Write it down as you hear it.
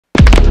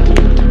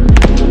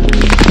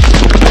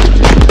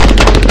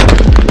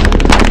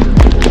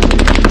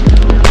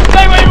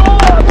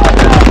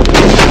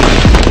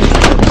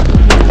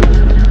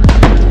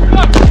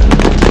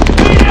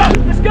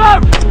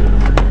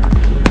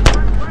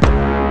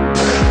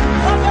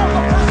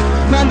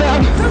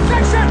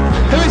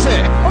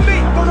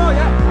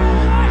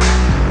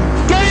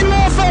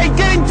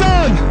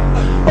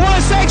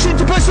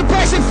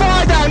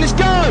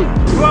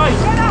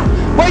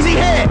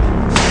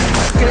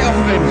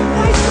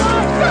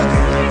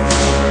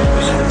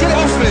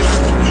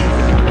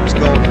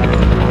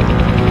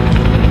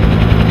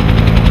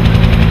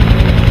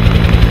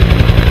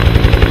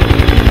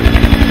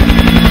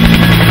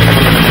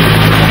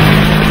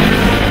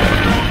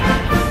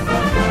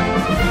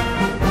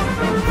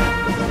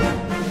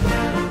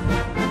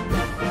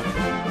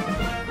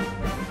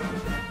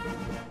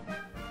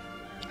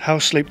How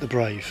Sleep the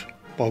Brave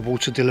by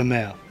Walter de la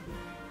Mare.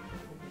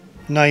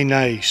 Nay,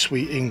 nay,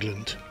 sweet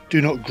England,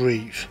 do not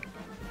grieve.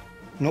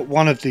 Not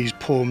one of these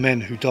poor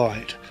men who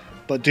died,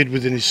 but did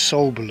within his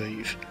soul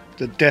believe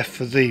that death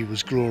for thee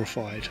was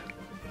glorified.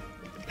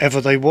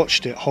 Ever they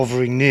watched it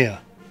hovering near,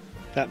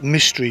 that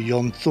mystery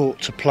yon thought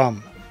to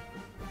plumb.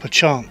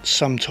 Perchance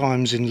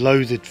sometimes in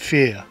loathed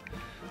fear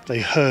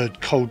they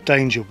heard cold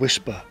danger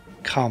whisper,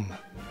 come.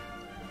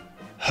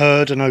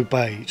 Heard and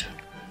obeyed.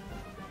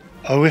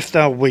 Oh, if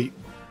thou weep,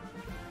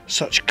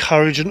 such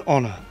courage and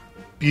honour,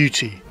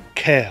 beauty,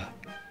 care,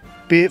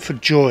 be it for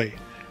joy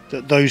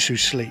that those who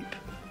sleep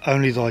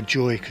only thy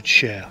joy could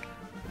share.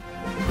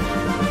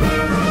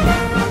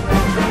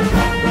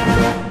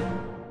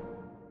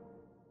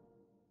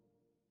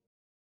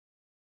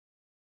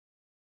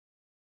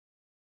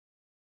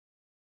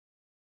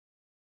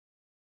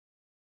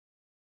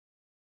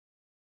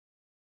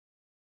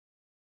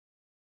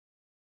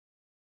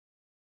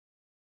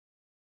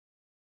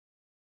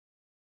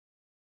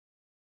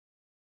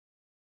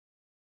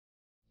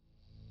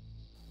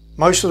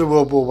 Most of the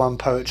World War I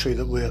poetry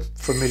that we're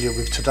familiar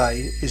with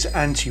today is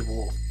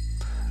anti-war,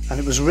 and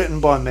it was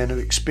written by men who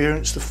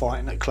experienced the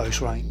fighting at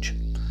close range.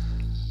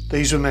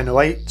 These were men who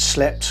ate,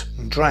 slept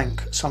and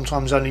drank,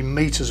 sometimes only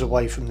metres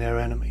away from their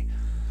enemy,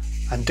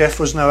 and death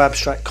was no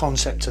abstract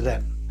concept to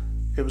them.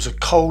 It was a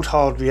cold,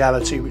 hard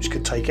reality which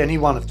could take any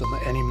one of them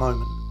at any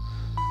moment,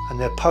 and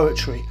their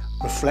poetry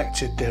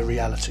reflected their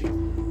reality.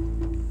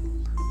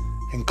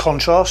 In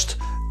contrast,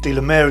 de la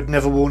Mare had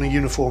never worn a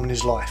uniform in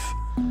his life,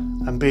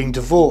 and being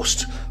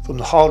divorced from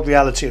the hard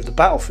reality of the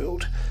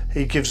battlefield,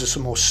 he gives us a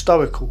more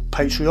stoical,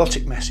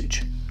 patriotic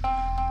message.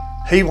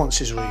 He wants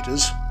his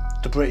readers,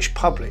 the British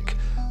public,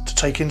 to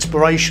take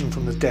inspiration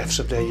from the deaths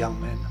of their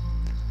young men.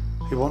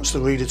 He wants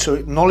the reader to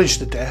acknowledge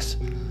the death,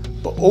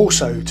 but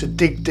also to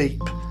dig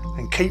deep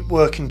and keep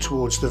working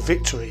towards the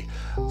victory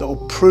that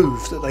will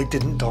prove that they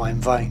didn't die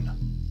in vain.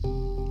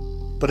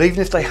 But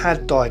even if they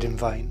had died in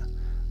vain,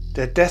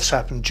 their deaths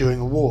happened during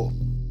a war.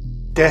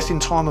 Death in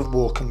time of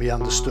war can be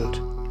understood.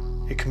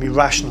 It can be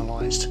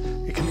rationalised,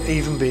 it can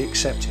even be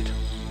accepted.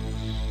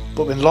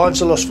 But when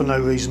lives are lost for no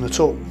reason at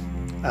all,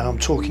 and I'm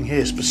talking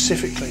here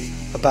specifically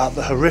about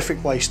the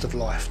horrific waste of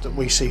life that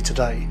we see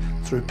today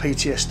through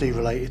PTSD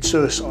related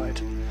suicide,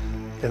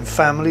 then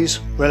families,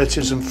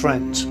 relatives and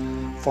friends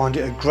find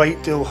it a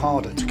great deal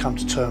harder to come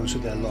to terms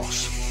with their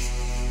loss.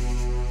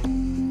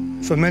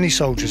 For many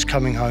soldiers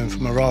coming home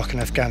from Iraq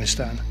and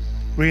Afghanistan,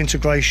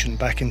 reintegration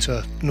back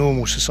into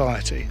normal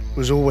society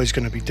was always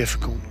going to be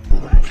difficult.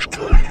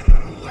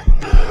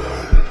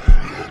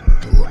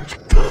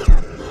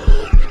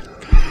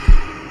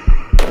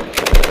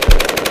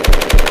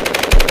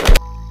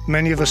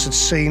 Many of us had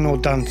seen or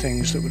done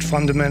things that would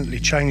fundamentally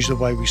change the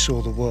way we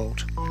saw the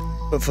world.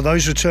 But for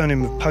those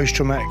returning with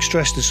post-traumatic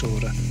stress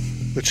disorder,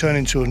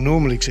 returning to a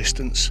normal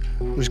existence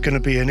was going to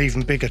be an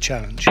even bigger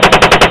challenge.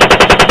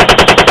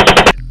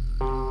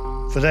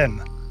 For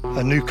them,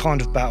 a new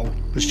kind of battle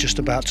was just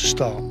about to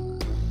start.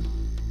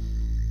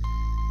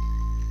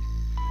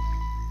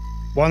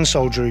 One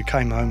soldier who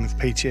came home with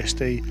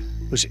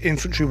PTSD was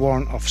Infantry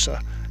Warrant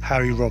Officer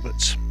Harry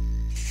Roberts.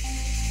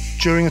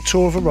 During a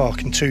tour of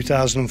Iraq in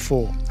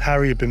 2004,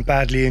 Harry had been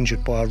badly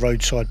injured by a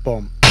roadside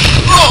bomb.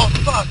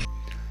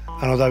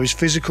 And although his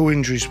physical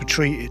injuries were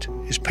treated,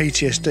 his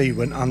PTSD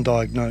went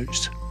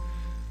undiagnosed.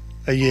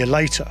 A year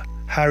later,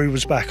 Harry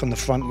was back on the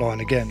front line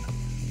again,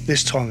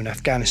 this time in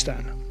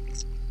Afghanistan.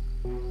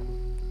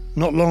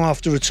 Not long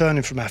after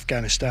returning from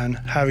Afghanistan,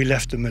 Harry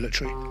left the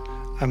military,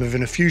 and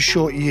within a few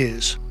short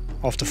years,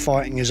 after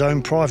fighting his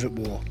own private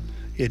war,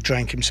 he had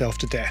drank himself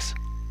to death.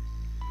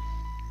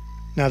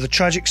 Now, the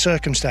tragic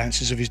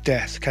circumstances of his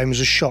death came as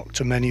a shock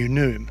to many who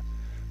knew him,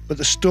 but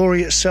the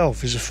story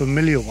itself is a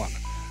familiar one,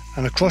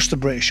 and across the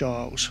British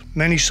Isles,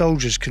 many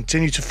soldiers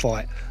continue to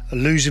fight a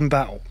losing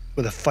battle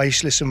with a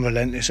faceless and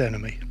relentless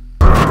enemy.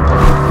 Get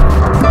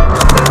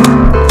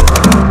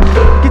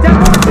that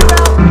marching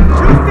out!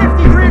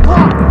 2:50, 3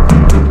 o'clock!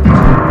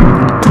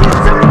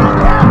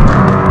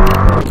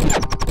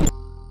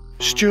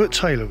 Stuart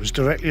Taylor was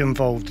directly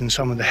involved in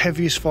some of the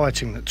heaviest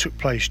fighting that took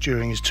place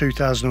during his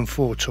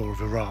 2004 tour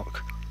of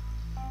Iraq.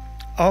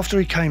 After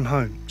he came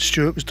home,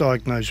 Stuart was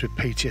diagnosed with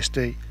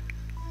PTSD,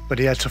 but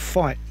he had to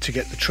fight to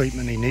get the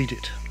treatment he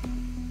needed.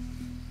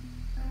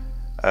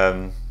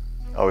 I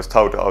was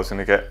told that I was going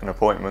to get an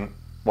appointment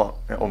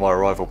on my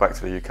arrival back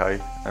to the UK,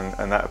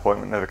 and that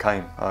appointment never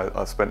came.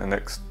 I spent the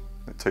next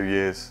 2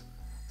 years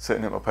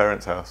sitting at my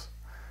parents' house,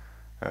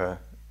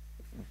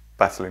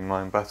 battling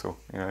my own battle,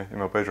 in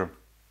my bedroom,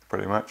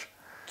 pretty much.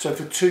 So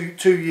for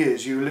two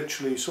years you were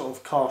literally sort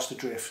of cast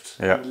adrift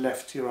and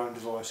left to your own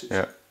devices?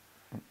 Yeah.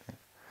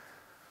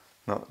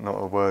 Not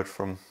a word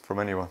from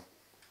anyone.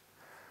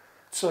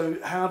 So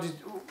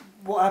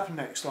what happened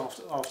next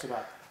after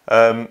that?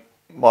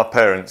 My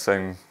parents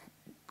then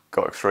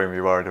got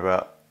extremely worried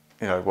about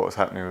what was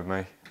happening with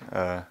me.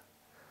 I'd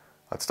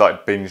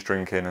started binge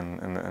drinking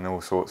and all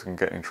sorts and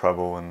getting in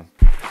trouble and...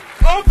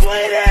 I'm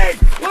bleeding!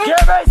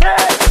 Give me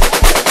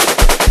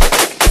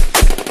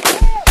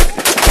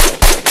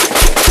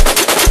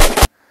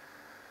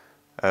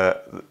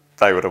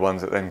They were the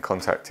ones that then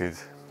contacted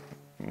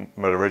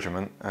my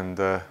regiment, and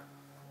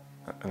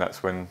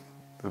that's when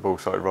the ball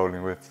started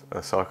rolling with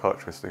a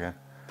psychiatrist again.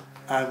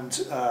 And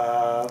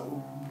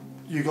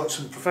you got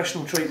some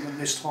professional treatment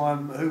this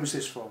time. Who was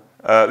this from?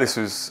 This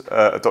was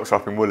a doctor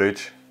up in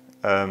Woolwich.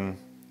 I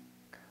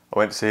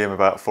went to see him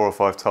about 4 or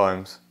 5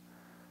 times,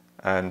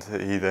 and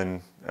he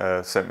then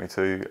sent me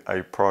to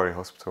a Priory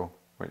hospital,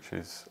 which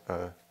is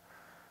a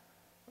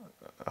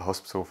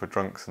hospital for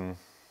drunks and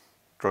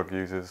drug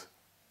users.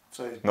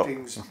 So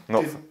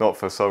not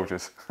for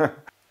soldiers.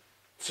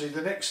 So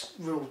the next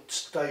real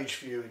stage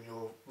for you in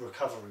your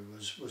recovery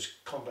was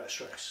combat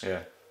stress.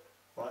 Yeah.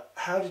 Right.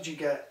 How did you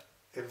get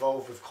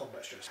involved with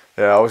combat stress?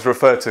 Yeah, I was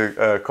referred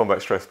to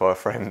combat stress by a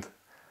friend,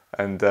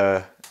 and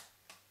that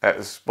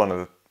was one of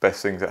the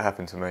best things that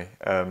happened to me.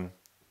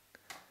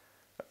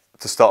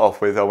 To start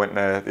off with, I went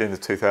there at the end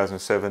of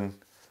 2007.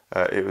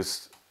 He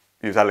was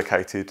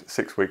allocated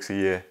 6 weeks a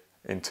year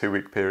in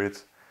 2-week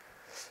periods,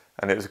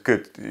 and it was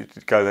good.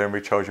 You'd go there and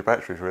recharge your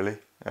batteries, really.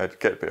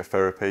 Get a bit of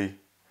therapy,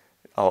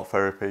 art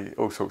therapy,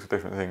 all sorts of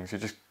different things. You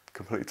just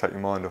completely take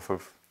your mind off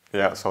of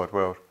the outside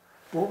world.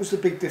 What was the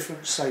big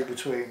difference, say,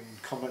 between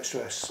combat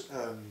stress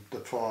and the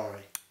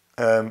Priory?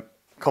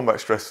 Combat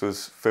stress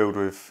was filled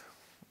with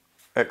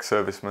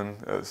ex-servicemen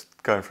that was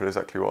going through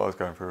exactly what I was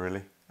going through,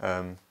 really.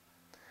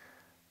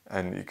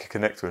 And you could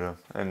connect with them,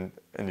 and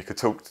you could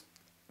talk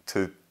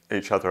to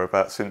each other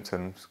about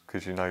symptoms,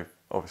 because you know,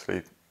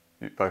 obviously,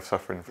 you're both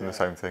suffering from the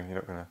same thing. You're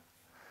not going to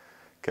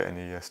get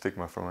any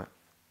stigma from it.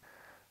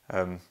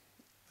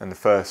 And the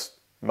first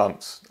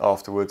months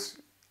afterwards,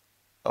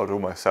 I would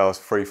almost say I was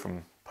free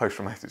from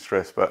post-traumatic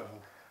stress, but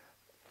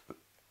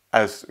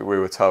as we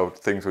were told,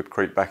 things would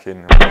creep back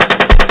in.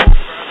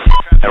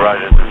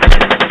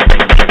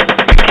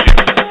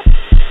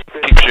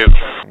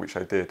 Which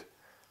they did,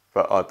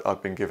 but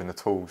I'd been given the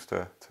tools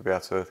to be able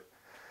to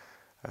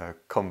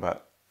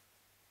combat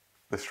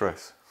the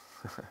stress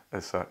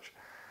as such.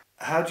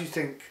 How do you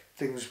think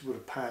things would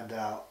have panned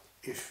out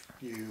if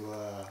you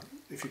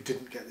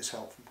didn't get this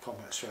help from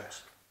combat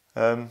stress?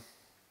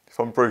 If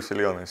I'm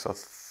brutally honest, I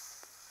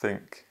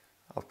think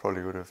I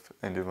probably would have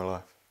ended my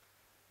life.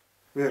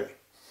 Really?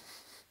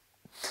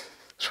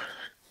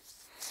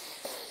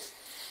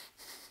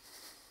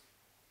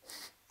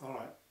 All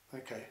right.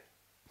 Okay.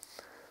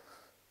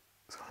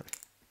 Sorry.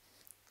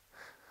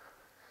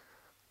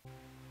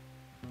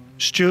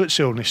 Stuart's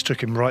illness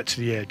took him right to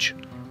the edge,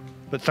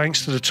 but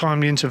thanks to the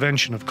timely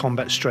intervention of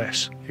combat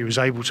stress, he was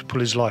able to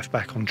pull his life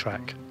back on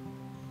track.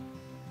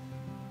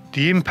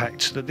 The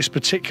impact that this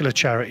particular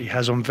charity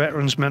has on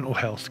veterans' mental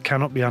health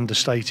cannot be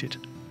understated.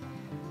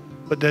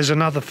 But there's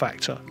another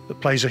factor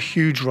that plays a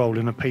huge role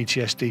in a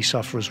PTSD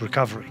sufferer's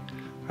recovery,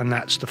 and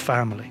that's the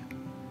family.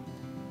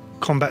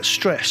 Combat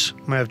stress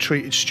may have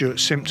treated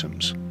Stuart's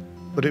symptoms,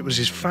 but it was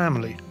his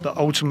family that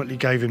ultimately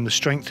gave him the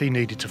strength he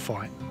needed to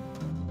fight.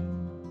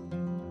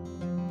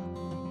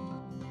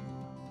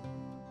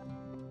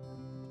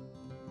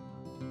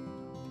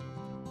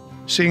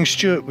 Seeing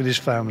Stuart with his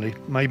family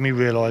made me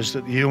realise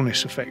that the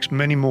illness affects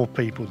many more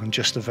people than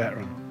just a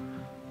veteran.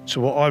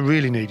 So what I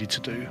really needed to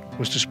do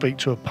was to speak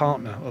to a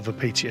partner of a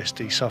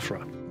PTSD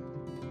sufferer.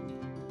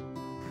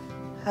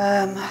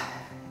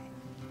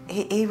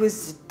 He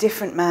was a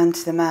different man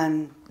to the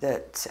man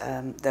that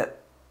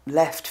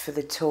left for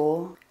the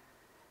tour.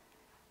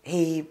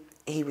 He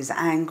was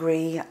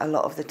angry a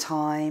lot of the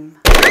time.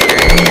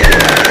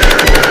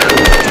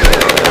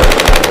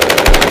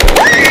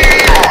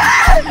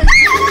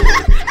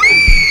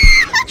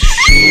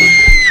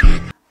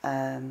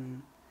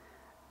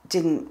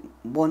 Didn't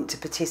want to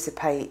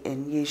participate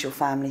in usual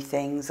family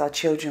things. Our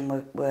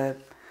children were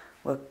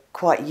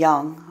quite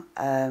young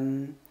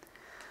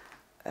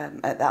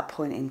at that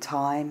point in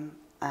time,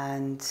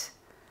 and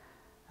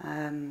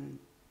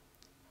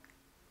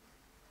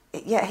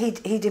yeah, he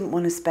didn't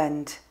want to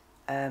spend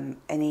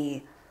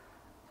a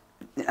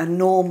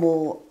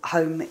normal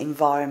home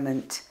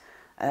environment.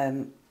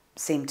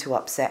 Seemed to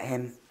upset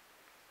him.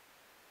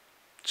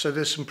 So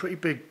there's some pretty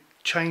big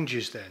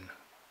changes then.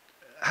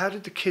 How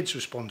did the kids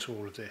respond to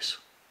all of this?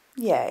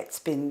 Yeah, it's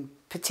been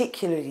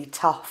particularly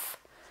tough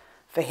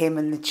for him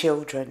and the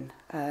children.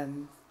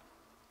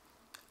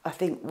 I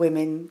think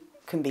women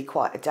can be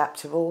quite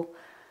adaptable,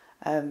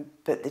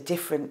 but the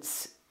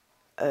difference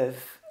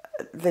of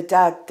the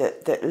dad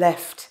that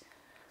left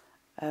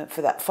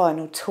for that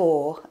final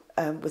tour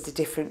was a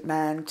different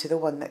man to the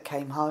one that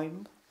came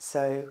home.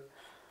 So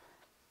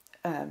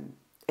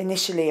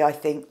initially I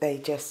think they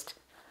just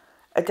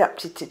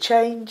adapted to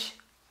change,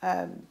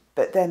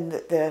 but then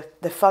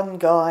the fun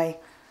guy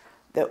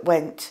that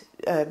went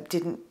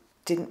didn't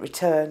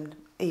return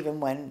even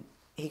when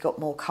he got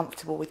more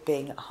comfortable with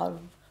being at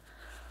home.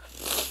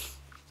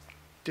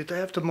 Did they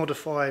have to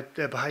modify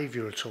their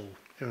behaviour at all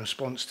in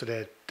response to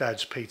their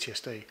dad's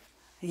PTSD?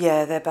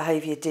 Yeah, their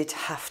behaviour did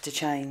have to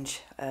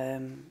change.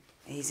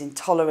 He's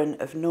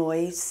intolerant of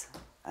noise,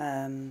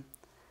 doesn't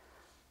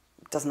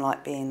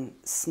like being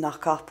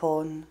snuck up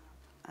on,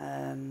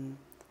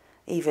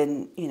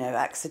 even, you know,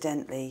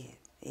 accidentally.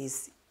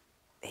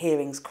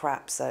 hearing's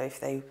crap, so if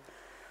they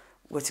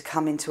were to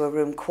come into a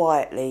room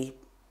quietly,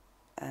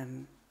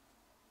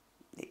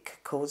 it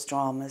could cause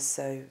dramas.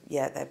 So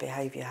yeah, their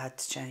behaviour had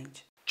to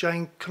change.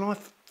 Jane, can I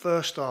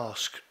first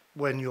ask,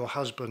 when your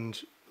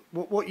husband,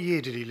 what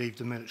year did he leave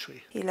the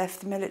military? He left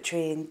the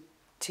military in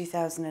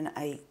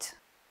 2008.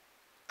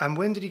 And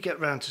when did he get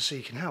round to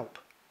seeking help?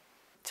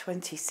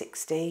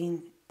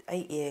 2016,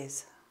 8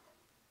 years.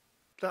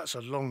 That's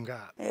a long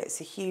gap.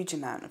 It's a huge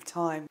amount of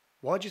time.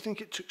 Why do you think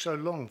it took so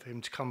long for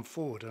him to come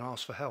forward and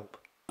ask for help?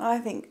 I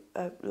think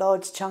a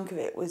large chunk of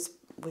it was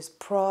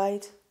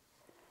pride,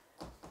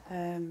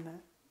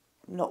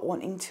 not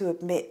wanting to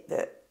admit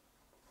that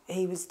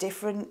he was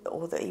different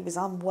or that he was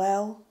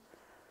unwell.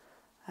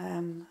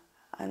 And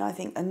I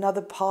think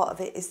another part of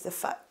it is the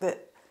fact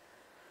that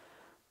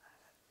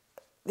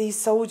these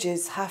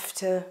soldiers have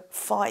to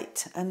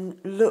fight and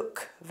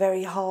look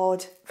very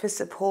hard for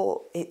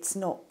support. It's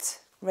not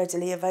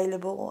readily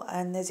available,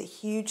 and there's a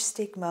huge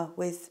stigma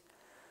with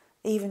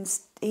even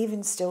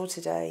still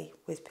today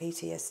with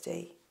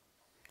PTSD.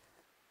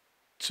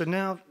 So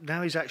now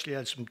he's actually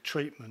had some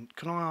treatment.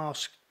 Can I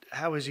ask,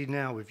 how is he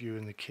now with you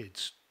and the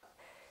kids?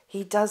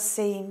 He does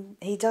seem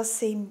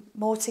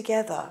more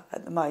together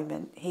at the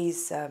moment.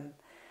 He's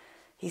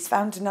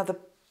found another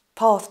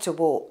path to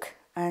walk,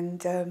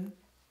 and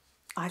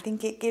I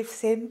think it gives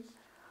him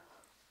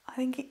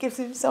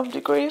some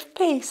degree of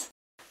peace.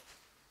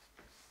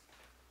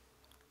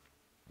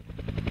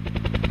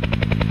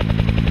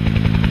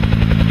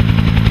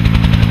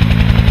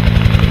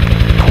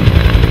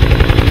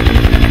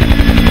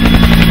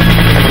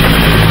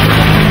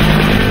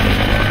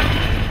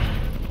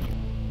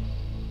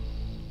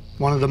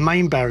 One of the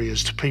main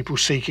barriers to people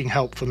seeking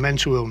help for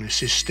mental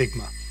illness is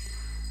stigma.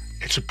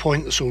 It's a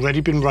point that's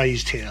already been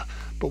raised here,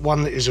 but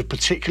one that is of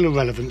particular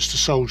relevance to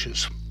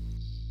soldiers.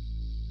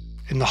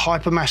 In the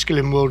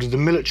hyper-masculine world of the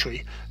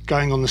military,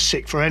 going on the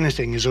sick for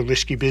anything is a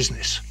risky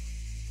business.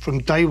 From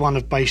day one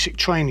of basic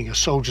training, a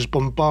soldier's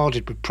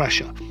bombarded with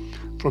pressure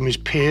from his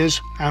peers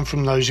and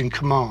from those in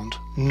command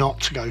not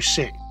to go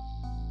sick.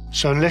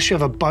 So unless you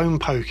have a bone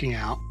poking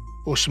out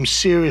or some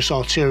serious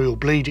arterial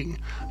bleeding,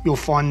 you'll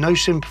find no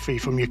sympathy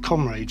from your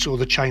comrades or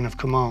the chain of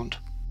command.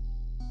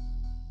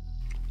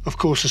 Of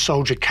course, a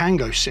soldier can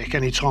go sick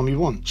any time he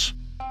wants,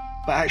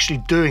 but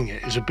actually doing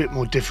it is a bit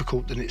more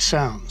difficult than it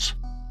sounds.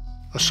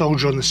 A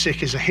soldier on the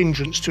sick is a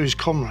hindrance to his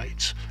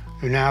comrades,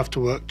 who now have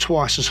to work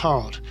twice as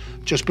hard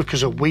just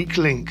because a weak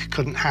link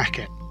couldn't hack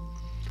it.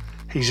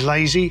 He's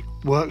lazy,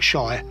 work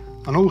shy,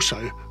 and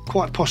also,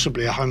 quite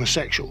possibly, a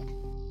homosexual.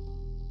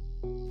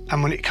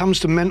 And when it comes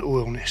to mental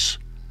illness,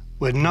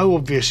 where no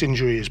obvious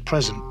injury is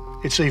present,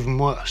 it's even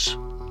worse.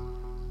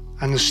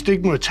 And the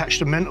stigma attached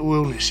to mental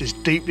illness is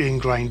deeply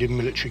ingrained in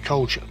military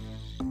culture.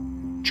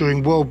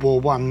 During World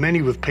War I,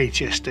 many with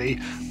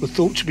PTSD were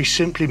thought to be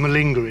simply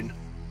malingering,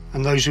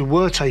 and those who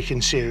were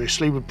taken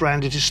seriously were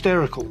branded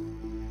hysterical.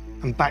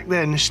 And back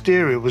then,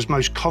 hysteria was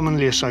most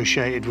commonly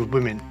associated with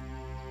women,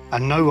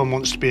 and no one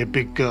wants to be a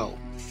big girl,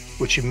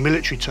 which in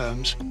military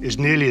terms is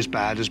nearly as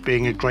bad as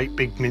being a great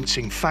big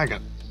mincing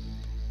faggot.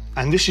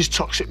 And this is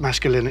toxic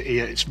masculinity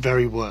at its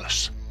very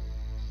worst.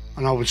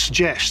 And I would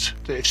suggest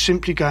that if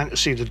simply going to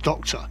see the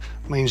doctor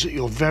means that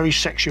your very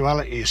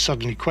sexuality is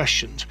suddenly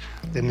questioned,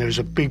 then there is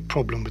a big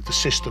problem with the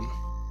system.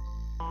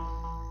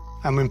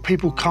 And when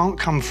people can't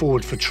come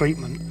forward for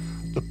treatment,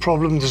 the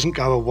problem doesn't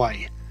go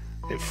away.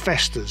 It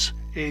festers,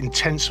 it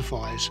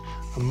intensifies,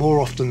 and more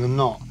often than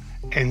not,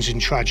 ends in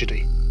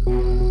tragedy.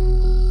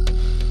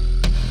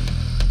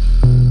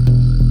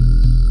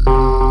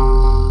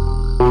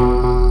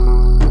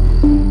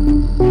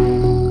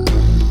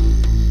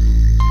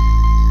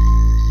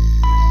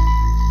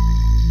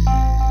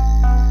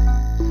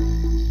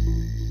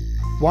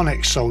 One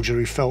ex-soldier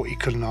who felt he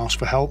couldn't ask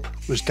for help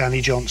was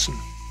Danny Johnson.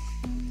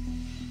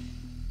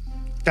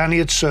 Danny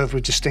had served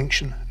with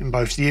distinction in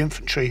both the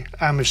infantry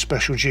and with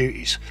special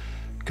duties,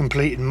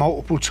 completing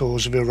multiple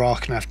tours of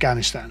Iraq and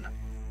Afghanistan.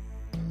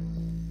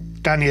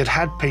 Danny had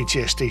had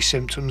PTSD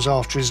symptoms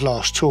after his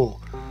last tour,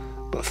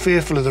 but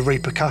fearful of the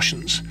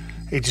repercussions,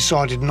 he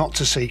decided not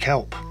to seek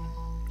help.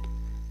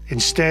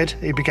 Instead,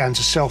 he began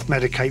to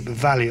self-medicate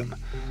with Valium,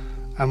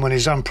 and when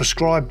his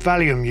unprescribed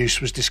Valium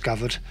use was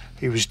discovered,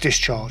 he was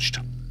discharged.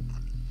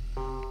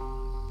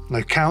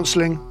 No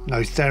counselling,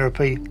 no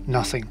therapy,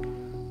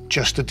 nothing,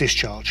 just a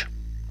discharge.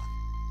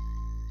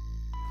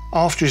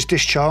 After his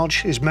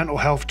discharge, his mental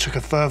health took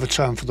a further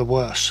turn for the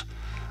worse,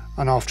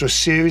 and after a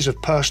series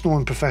of personal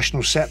and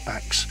professional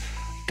setbacks,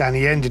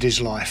 Danny ended his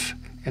life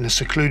in a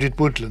secluded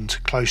woodland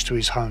close to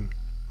his home.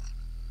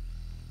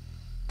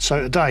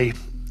 So today,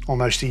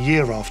 almost a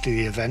year after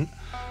the event,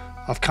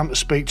 I've come to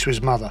speak to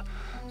his mother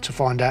to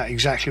find out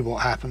exactly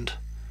what happened.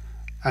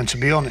 And to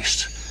be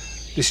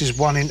honest, this is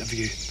one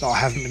interview that I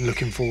haven't been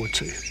looking forward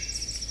to.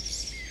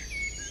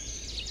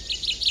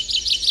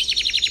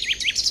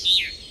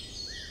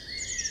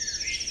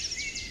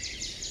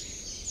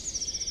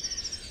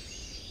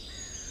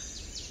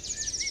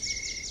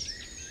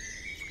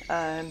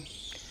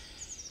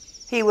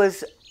 He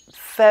was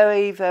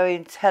very, very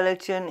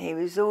intelligent. He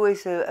was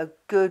always a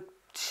good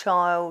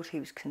child.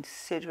 He was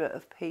considerate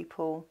of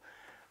people,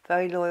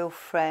 very loyal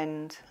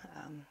friend.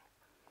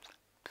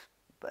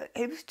 But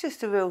he was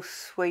just a real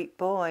sweet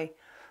boy.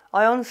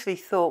 I honestly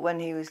thought when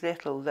he was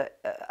little that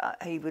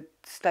he would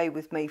stay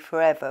with me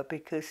forever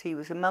because he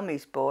was a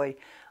mummy's boy.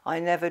 I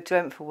never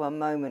dreamt for one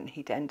moment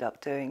he'd end up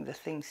doing the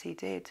things he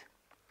did.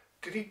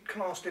 Did he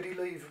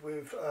leave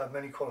with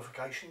many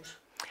qualifications?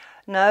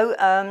 No,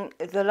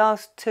 the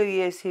last 2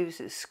 years he was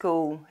at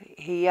school,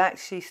 he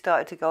actually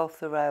started to go off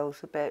the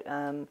rails a bit.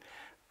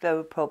 There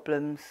were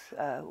problems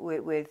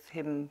with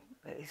him,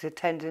 his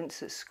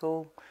attendance at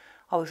school.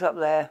 I was up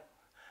there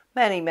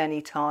many,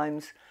 many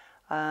times.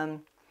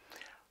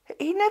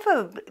 He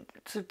never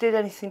did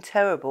anything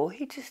terrible.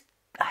 He just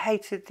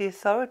hated the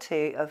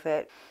authority of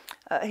it.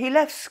 He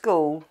left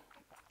school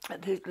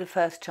at the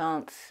first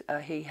chance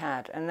he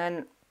had, and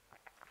then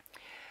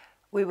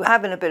we were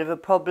having a bit of a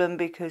problem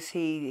because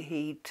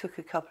he took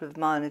a couple of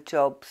minor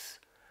jobs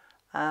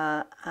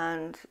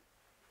and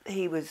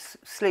he was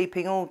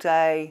sleeping all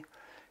day,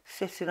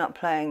 sitting up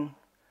playing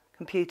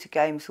computer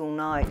games all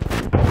night.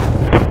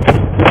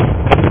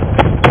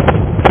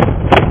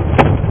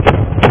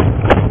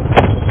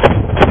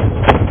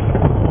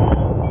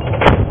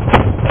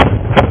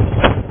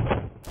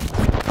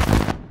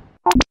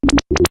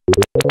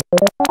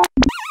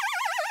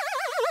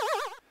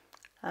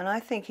 And I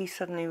think he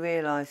suddenly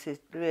realised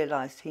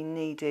he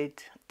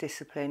needed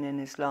discipline in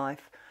his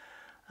life.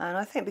 And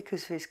I think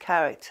because of his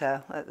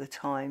character at the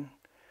time,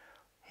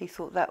 he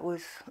thought that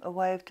was a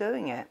way of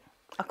doing it.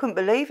 I couldn't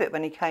believe it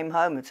when he came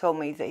home and told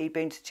me that he'd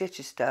been to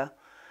Chichester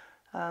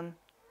and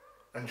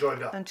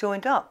joined up. And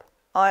joined up.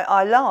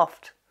 I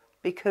laughed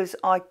because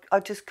I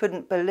just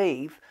couldn't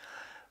believe,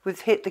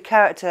 with the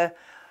character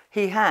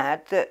he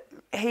had, that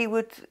he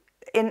would,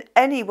 in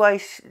any way,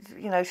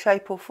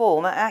 shape or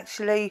form,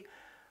 actually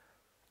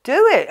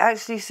do it,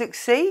 actually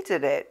succeed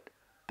at it.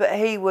 But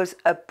he was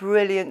a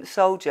brilliant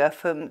soldier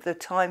from the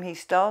time he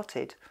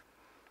started.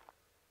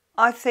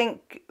 I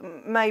think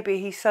maybe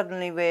he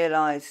suddenly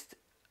realised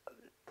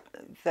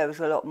there was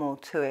a lot more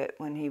to it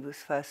when he was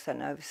first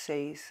sent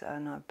overseas,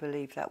 and I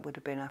believe that would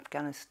have been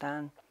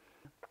Afghanistan.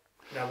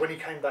 Now, when he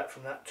came back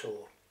from that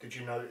tour, did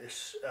you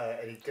notice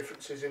any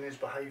differences in his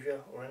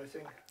behaviour or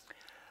anything?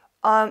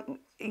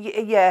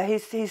 Yeah,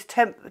 his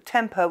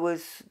temper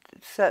was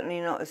certainly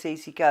not as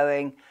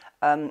easygoing.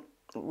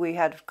 We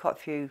had quite a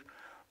few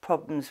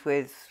problems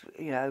with,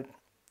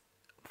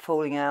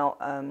 falling out.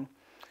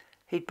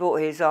 He'd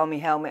brought his army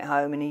helmet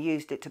home and he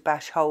used it to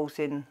bash holes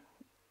in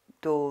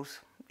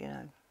doors,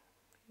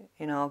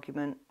 in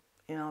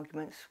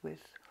arguments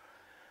with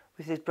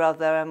his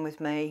brother and with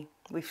me.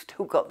 We've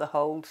still got the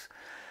holes.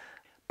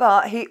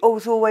 But he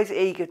was always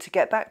eager to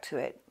get back to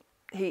it.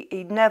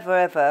 He never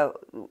ever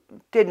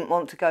didn't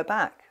want to go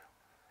back.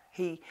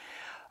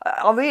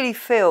 I really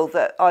feel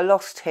that I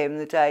lost him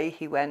the day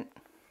he went.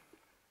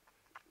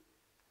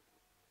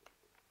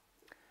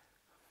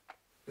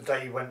 The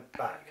day he went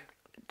back?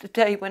 The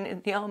day he went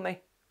in the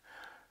army.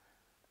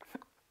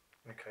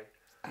 Okay.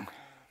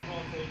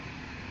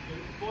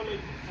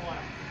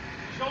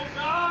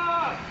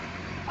 Shoulder!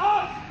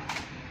 Up!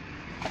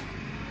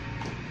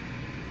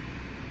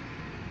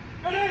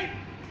 Ready!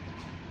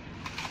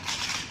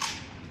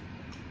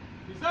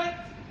 Present!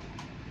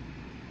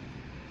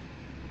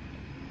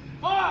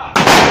 Fire!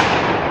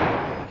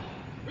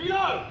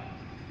 Reload!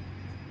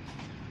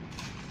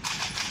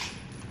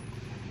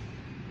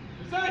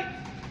 Present!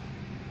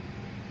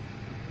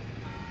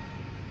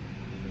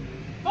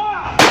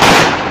 Fire!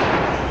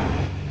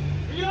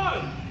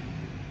 Reload!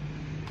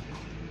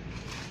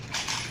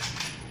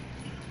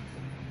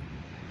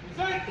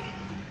 Present!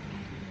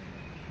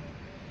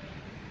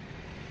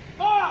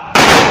 Fire!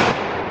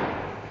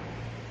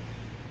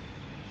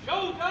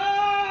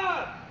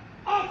 Shoulder!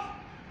 Up!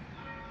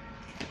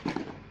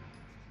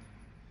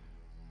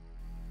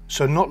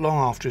 So not long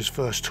after his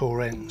first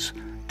tour ends,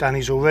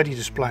 Danny's already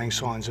displaying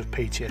signs of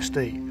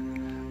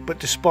PTSD. But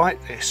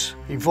despite this,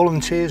 he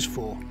volunteers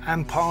for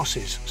and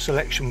passes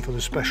selection for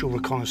the Special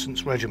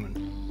Reconnaissance Regiment.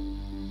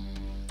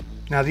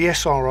 Now, the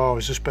SRR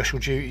is a Special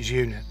Duties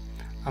unit,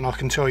 and I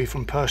can tell you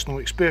from personal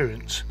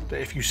experience that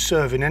if you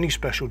serve in any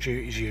Special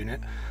Duties unit,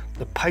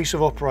 the pace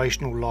of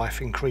operational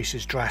life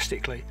increases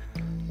drastically.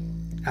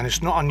 And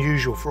it's not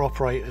unusual for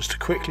operators to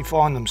quickly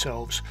find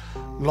themselves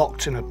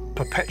locked in a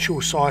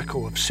perpetual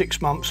cycle of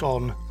 6 months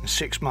on and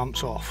 6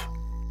 months off.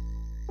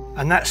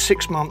 And that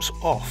 6 months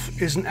off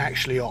isn't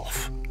actually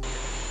off.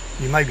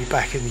 You may be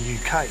back in the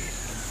UK,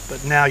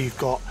 but now you've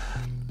got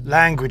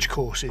language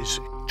courses,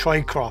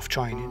 tradecraft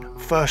training,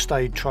 first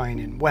aid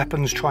training,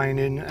 weapons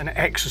training and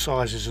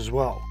exercises as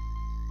well.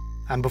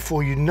 And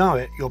before you know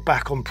it, you're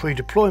back on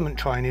pre-deployment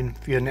training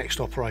for your next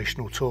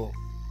operational tour.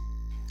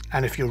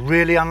 And if you're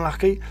really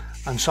unlucky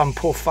and some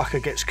poor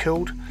fucker gets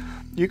killed,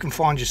 you can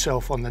find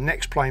yourself on the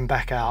next plane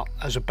back out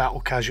as a battle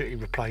casualty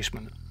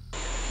replacement.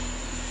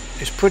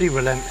 It's pretty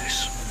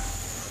relentless.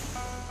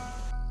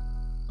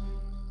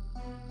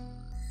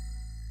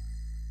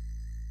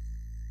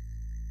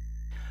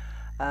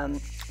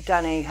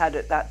 Danny had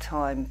at that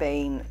time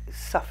been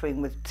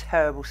suffering with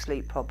terrible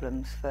sleep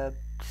problems for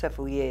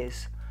several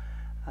years,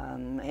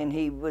 and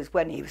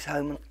when he was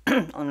home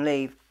on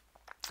leave,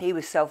 he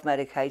was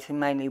self-medicating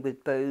mainly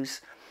with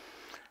booze,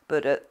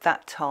 but at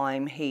that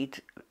time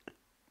he'd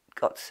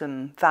got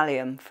some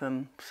Valium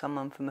from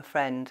a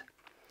friend.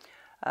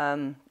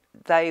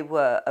 They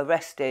were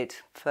arrested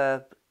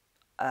for,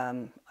 I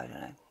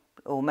don't know,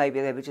 or maybe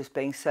they were just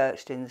being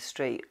searched in the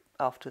street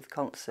after the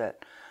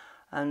concert,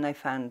 and they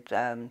found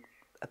a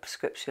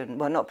prescription,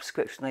 well, not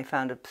prescription, they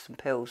found some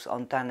pills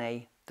on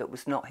Danny that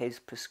was not his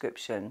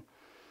prescription.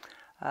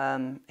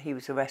 He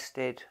was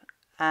arrested,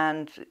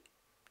 and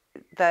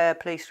the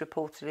police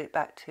reported it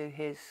back to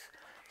his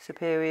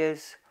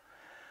superiors.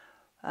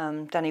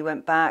 Danny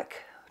went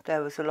back.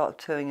 There was a lot of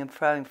toing and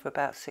froing for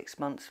about 6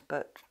 months,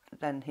 but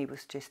then he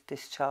was just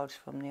discharged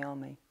from the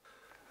army.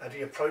 Had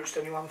he approached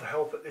anyone for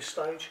help at this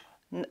stage?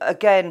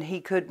 Again, he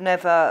could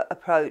never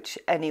approach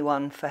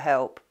anyone for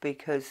help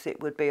because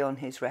it would be on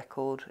his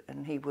record,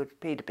 and he'd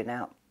have been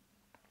out.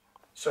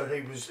 So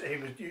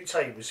you'd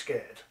say he was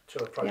scared to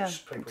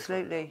approach people?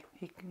 Absolutely.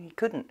 He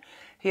couldn't.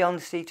 He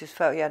honestly just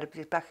felt he had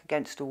his back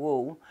against a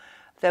wall.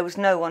 There was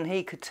no one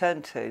he could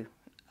turn to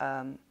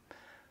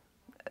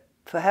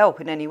for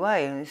help in any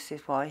way, and this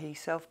is why he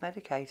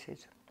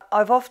self-medicated.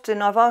 I've asked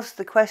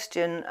the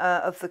question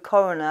of the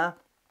coroner,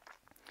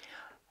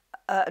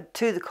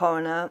 to the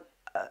coroner,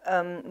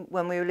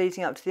 when we were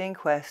leading up to the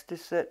inquest,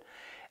 is that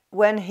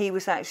when he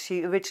was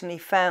actually originally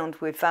found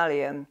with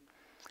Valium,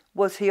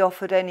 was he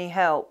offered any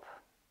help?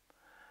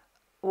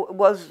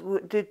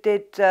 Did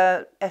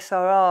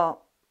SRR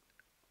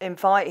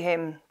invite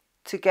him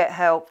to get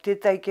help?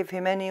 Did they give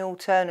him any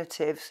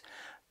alternatives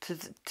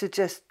to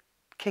just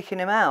kicking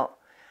him out?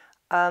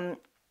 And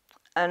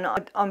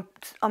I'm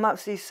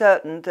absolutely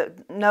certain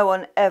that no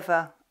one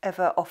ever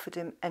offered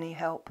him any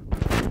help.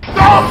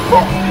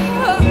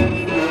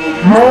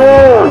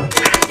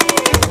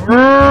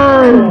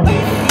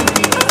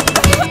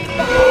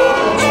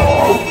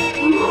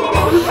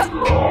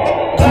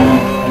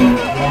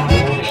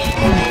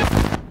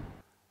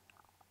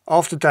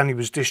 After Danny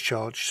was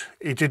discharged,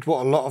 he did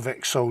what a lot of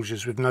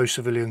ex-soldiers with no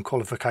civilian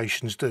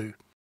qualifications do.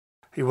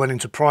 He went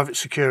into private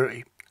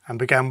security and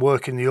began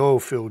working the oil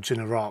fields in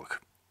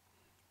Iraq.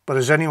 But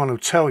as anyone will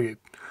tell you,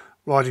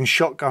 riding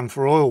shotgun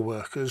for oil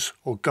workers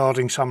or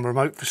guarding some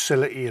remote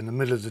facility in the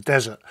middle of the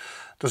desert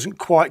doesn't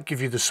quite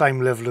give you the same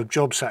level of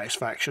job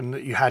satisfaction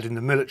that you had in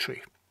the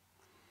military.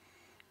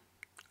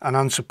 And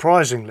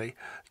unsurprisingly,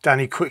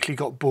 Danny quickly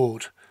got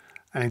bored,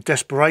 and in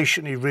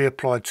desperation he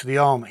reapplied to the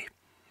army.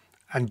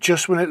 And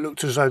just when it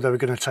looked as though they were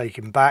going to take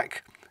him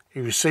back, he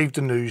received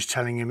the news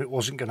telling him it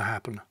wasn't going to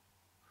happen.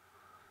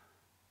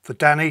 For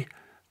Danny,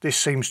 this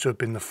seems to have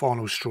been the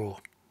final straw.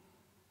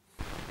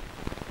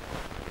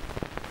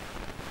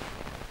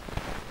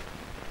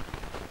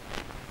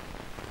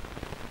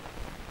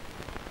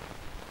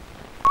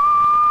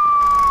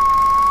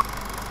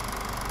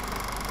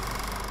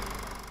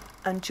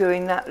 And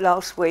during that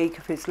last week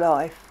of his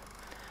life,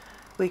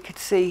 we could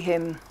see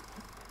him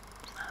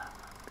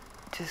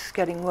just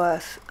getting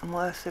worse and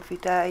worse every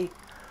day.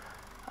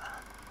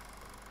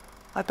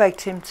 I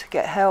begged him to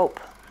get help,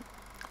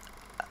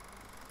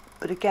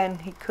 but again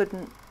he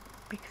couldn't,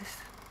 because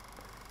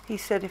he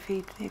said if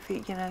he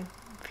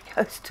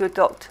goes to a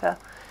doctor,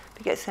 if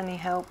he gets any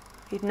help,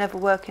 he'd never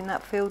work in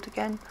that field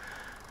again,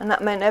 and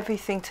that meant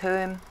everything to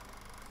him.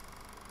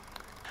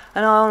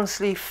 And I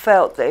honestly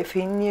felt that if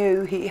he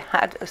knew he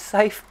had a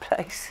safe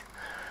place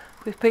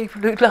with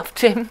people who loved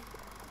him,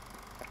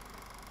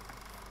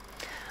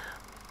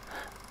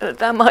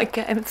 that might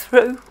get him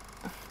through,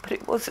 but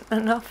it wasn't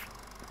enough.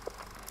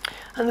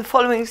 And the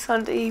following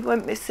Sunday he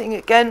went missing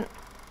again,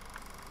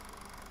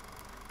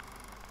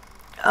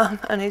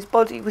 and his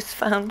body was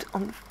found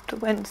on the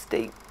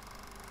Wednesday.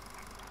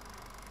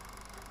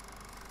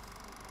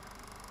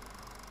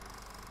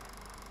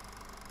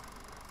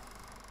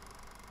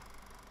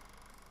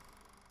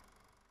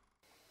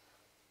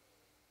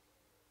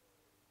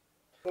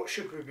 What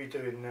should we be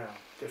doing now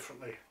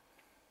differently?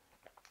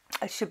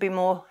 There should be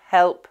more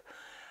help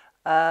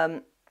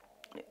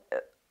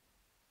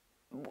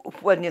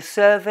when you're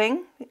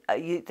serving.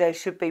 There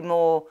should be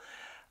more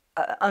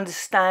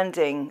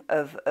understanding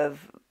of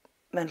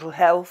mental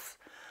health,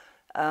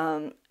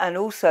 and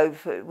also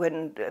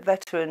when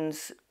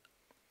veterans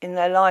in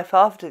their life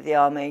after the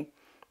army,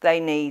 they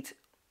need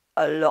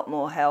a lot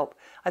more help.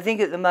 I think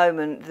at the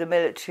moment the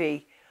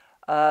military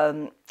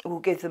will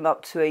give them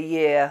up to a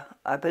year,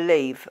 I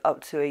believe,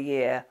 up to a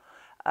year,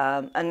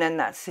 and then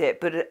that's it.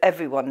 But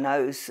everyone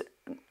knows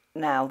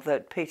now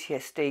that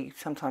PTSD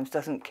sometimes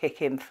doesn't kick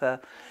in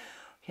for,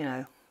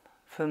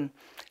 from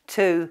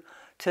 2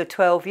 to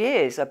 12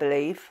 years, I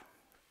believe.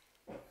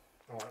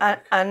 Right,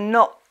 okay. and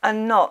not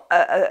an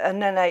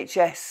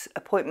NHS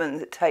appointment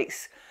that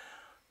takes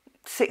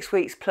 6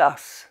 weeks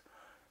plus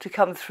to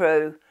come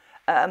through.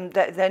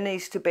 There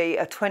needs to be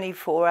a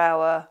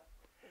 24-hour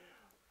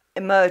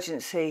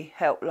emergency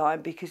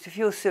helpline, because if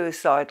you're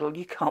suicidal,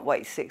 you can't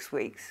wait 6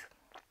 weeks.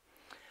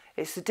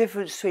 It's the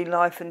difference between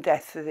life and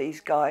death for these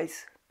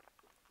guys.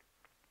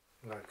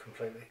 No,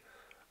 completely.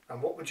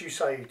 And what would you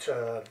say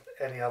to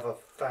any other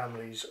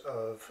families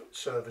of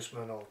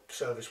servicemen or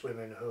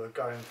servicewomen who are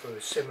going through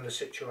a similar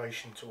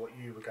situation to what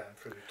you were going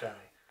through with Danny?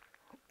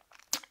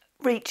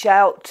 Reach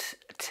out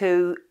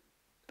to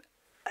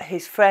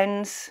his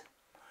friends,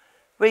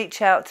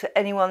 reach out to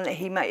anyone that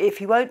he may, if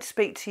he won't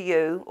speak to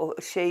you or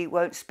she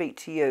won't speak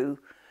to you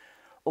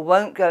or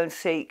won't go and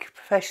seek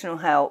professional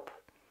help,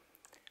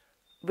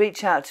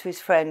 reach out to his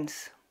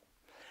friends,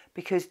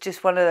 because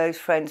just one of those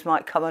friends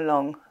might come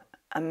along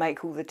and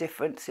make all the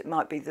difference. It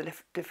might be the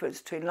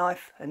difference between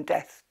life and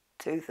death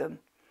to them.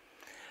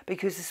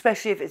 Because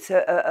especially if it's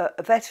a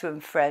veteran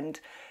friend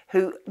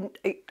who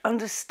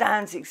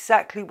understands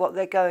exactly what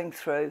they're going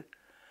through,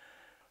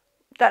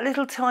 that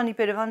little tiny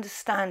bit of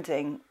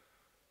understanding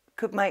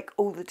could make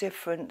all the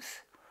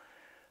difference.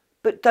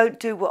 But don't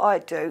do what I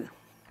do.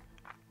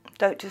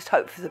 Don't just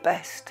hope for the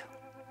best.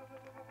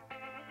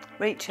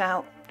 Reach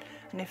out,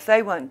 and if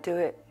they won't do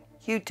it,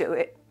 you do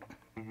it.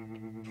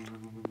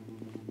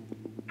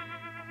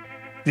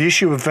 The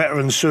issue of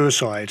veteran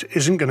suicide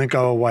isn't going to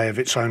go away of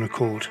its own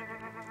accord.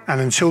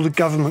 And until the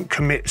government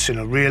commits in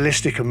a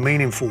realistic and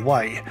meaningful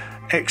way,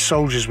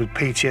 ex-soldiers with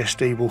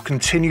PTSD will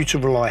continue to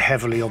rely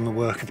heavily on the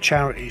work of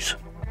charities.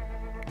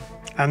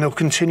 And they'll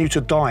continue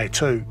to die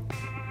too.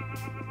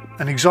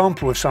 An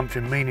example of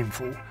something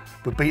meaningful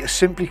would be to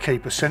simply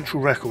keep a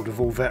central record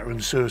of all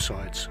veteran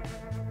suicides.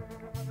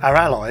 Our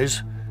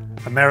allies,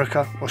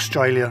 America,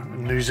 Australia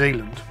and New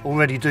Zealand,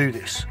 already do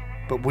this,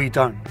 but we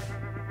don't.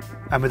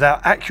 And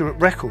without accurate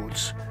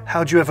records,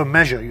 how do you ever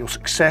measure your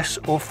success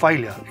or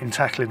failure in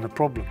tackling the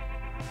problem?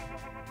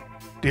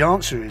 The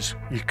answer is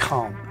you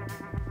can't.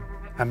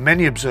 And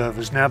many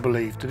observers now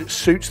believe that it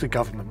suits the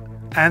government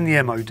and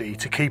the MOD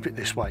to keep it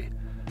this way,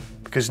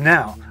 because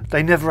now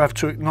they never have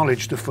to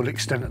acknowledge the full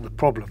extent of the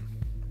problem.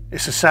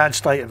 It's a sad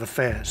state of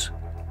affairs,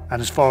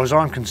 and as far as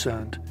I'm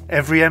concerned,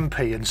 every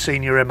MP and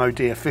senior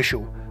MOD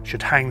official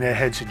should hang their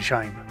heads in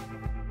shame.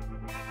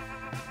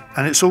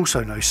 And it's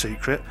also no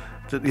secret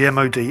that the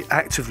MOD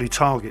actively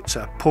targets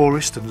our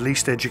poorest and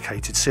least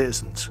educated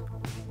citizens,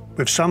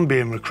 with some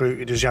being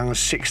recruited as young as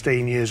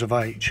 16 years of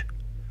age.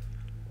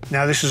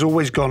 Now, this has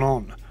always gone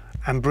on,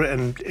 and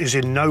Britain is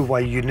in no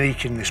way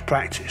unique in this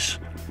practice.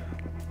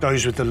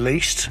 Those with the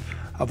least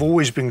have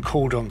always been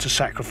called on to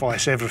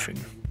sacrifice everything.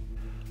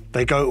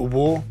 They go to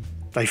war,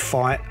 they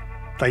fight,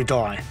 they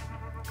die.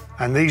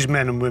 And these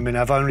men and women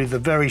have only the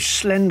very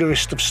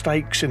slenderest of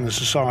stakes in the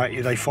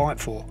society they fight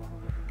for.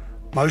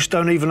 Most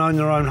don't even own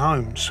their own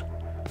homes,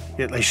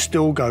 yet they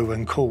still go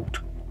when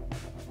called.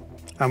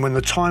 And when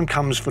the time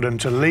comes for them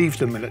to leave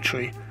the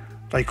military,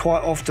 they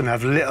quite often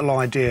have little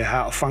idea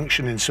how to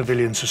function in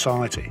civilian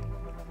society.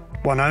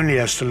 One only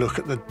has to look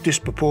at the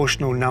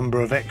disproportional number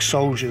of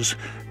ex-soldiers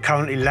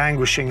currently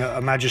languishing at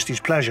Her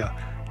Majesty's pleasure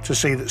to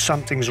see that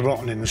something's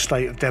rotten in the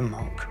state of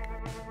Denmark.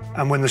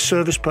 And when the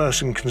service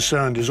person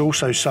concerned is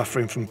also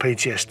suffering from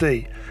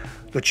PTSD,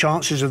 the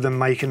chances of them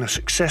making a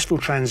successful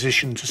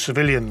transition to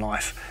civilian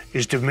life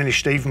is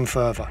diminished even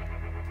further.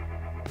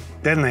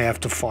 Then they have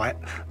to fight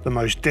the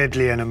most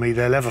deadly enemy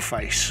they'll ever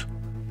face,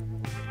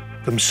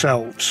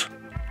 themselves.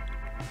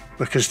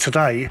 Because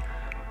today,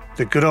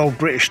 the good old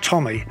British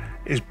Tommy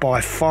is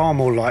by far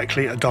more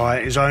likely to die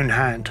at his own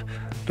hand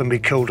than be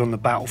killed on the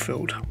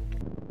battlefield.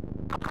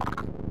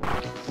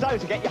 So,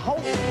 to get your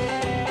whole...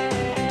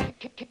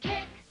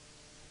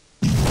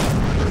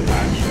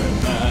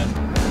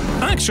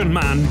 Action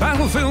Man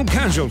Battlefield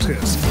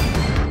Casualties.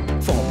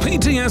 For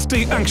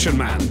PTSD Action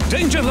Man,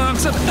 danger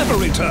lurks at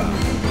every turn.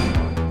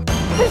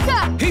 Who's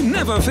that? He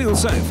never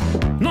feels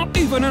safe, not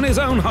even in his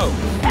own home.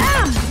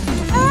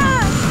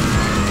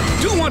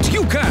 Do what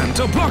you can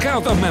to block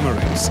out the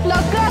memories.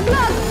 Look!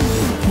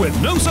 With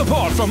no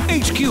support from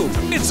HQ,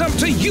 it's up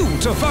to you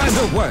to find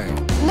a way.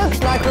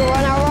 Looks like we're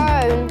on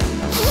our own.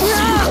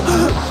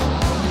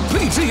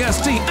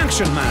 PTSD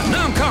Action Man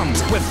now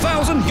comes with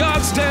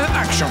 1,000-yard stare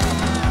action.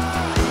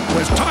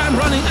 With time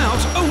running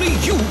out, only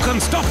you can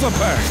stop the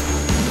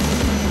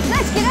pain.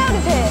 Let's get out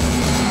of here.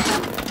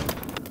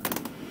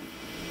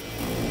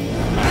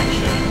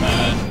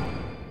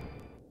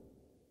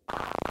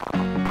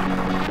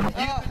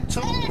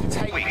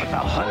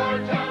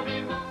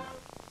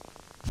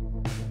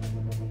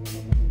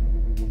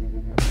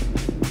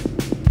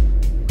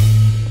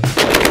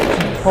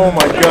 Oh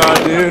my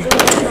god, dude.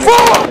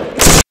 Fuck!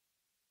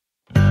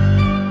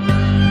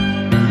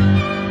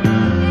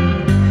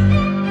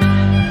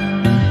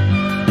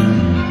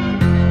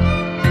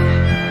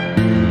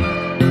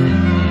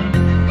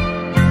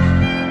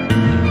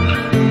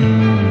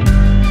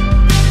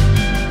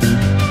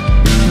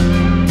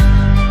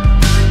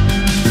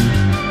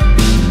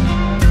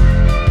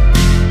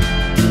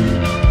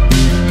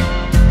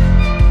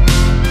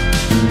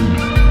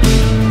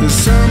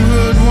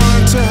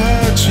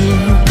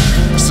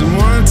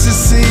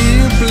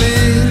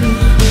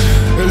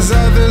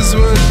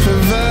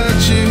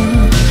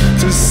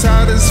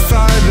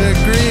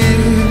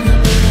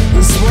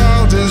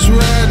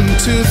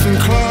 Tooth and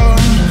claw,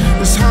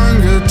 this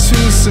hunger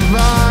to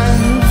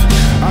survive.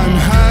 I'm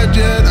hurt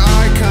yet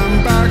I come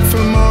back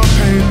for more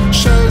pain.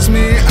 Shows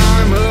me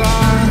I'm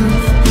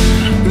alive.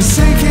 The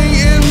sinking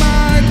in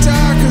my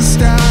darkest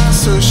hour,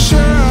 so sure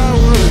I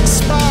will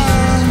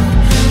expire.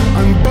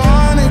 I'm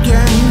born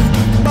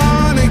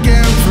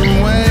again from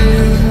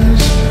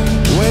waves,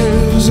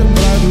 waves of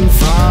blood and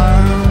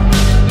fire.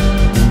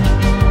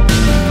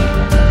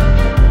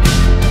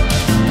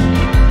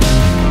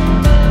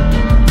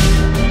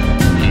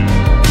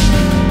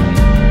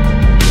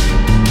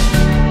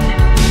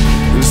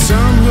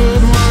 Some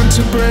would want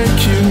to break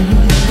you,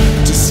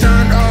 to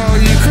stunt all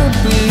you could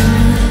be.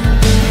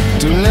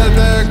 Don't let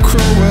their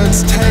cruel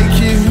words take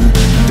you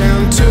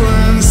down to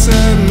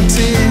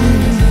uncertainty.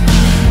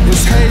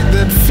 It's hate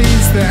that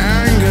feeds their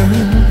anger,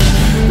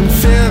 and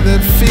fear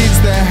that feeds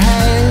their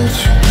hate.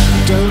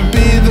 Don't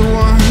be the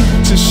one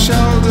to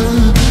shoulder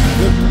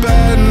the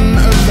burden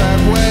of that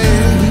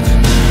weight.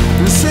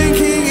 I'm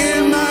sinking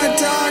in my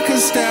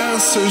darkest hour,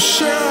 so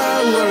sure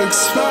I will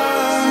expire.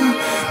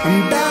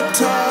 I'm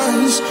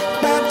baptized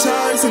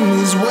in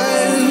these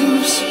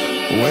waves,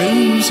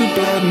 waves of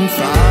blood and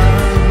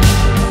fire.